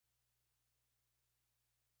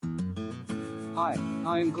Hi,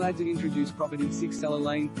 I am glad to introduce property 6 Cellar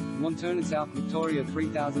Lane, Wantirna, South Victoria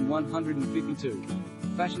 3152.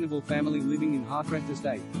 Fashionable family living in Harcrest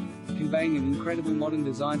Estate. Conveying an incredible modern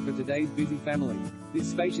design for today's busy family. This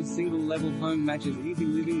spacious single-level home matches easy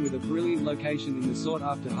living with a brilliant location in the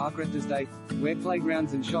sought-after Harcrest Estate, where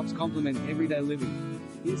playgrounds and shops complement everyday living.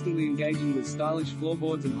 Instantly engaging with stylish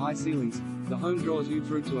floorboards and high ceilings, the home draws you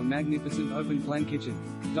through to a magnificent open-plan kitchen,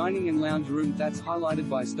 dining and lounge room that's highlighted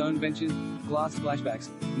by stone benches, glass splashbacks,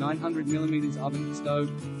 900mm oven, stove,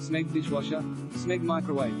 Smeg dishwasher, Smeg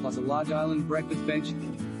microwave plus a large island breakfast bench.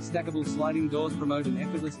 Stackable sliding doors promote an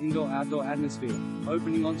effortless indoor-outdoor atmosphere,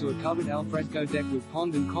 opening onto a covered alfresco deck with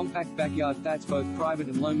pond and compact backyard that's both private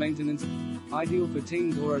and low maintenance. Ideal for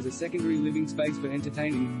teens or as a secondary living space for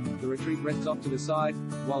entertaining, the retreat rests off to the side,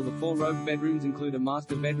 while the 4 robed bedrooms include a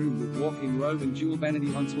master bedroom with walk-in robe and dual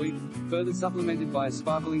vanity ensuite, further supplemented by a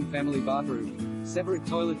sparkling family bathroom, separate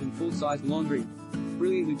toilet and full-sized laundry,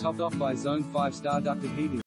 brilliantly topped off by Zone 5-star ducted heating.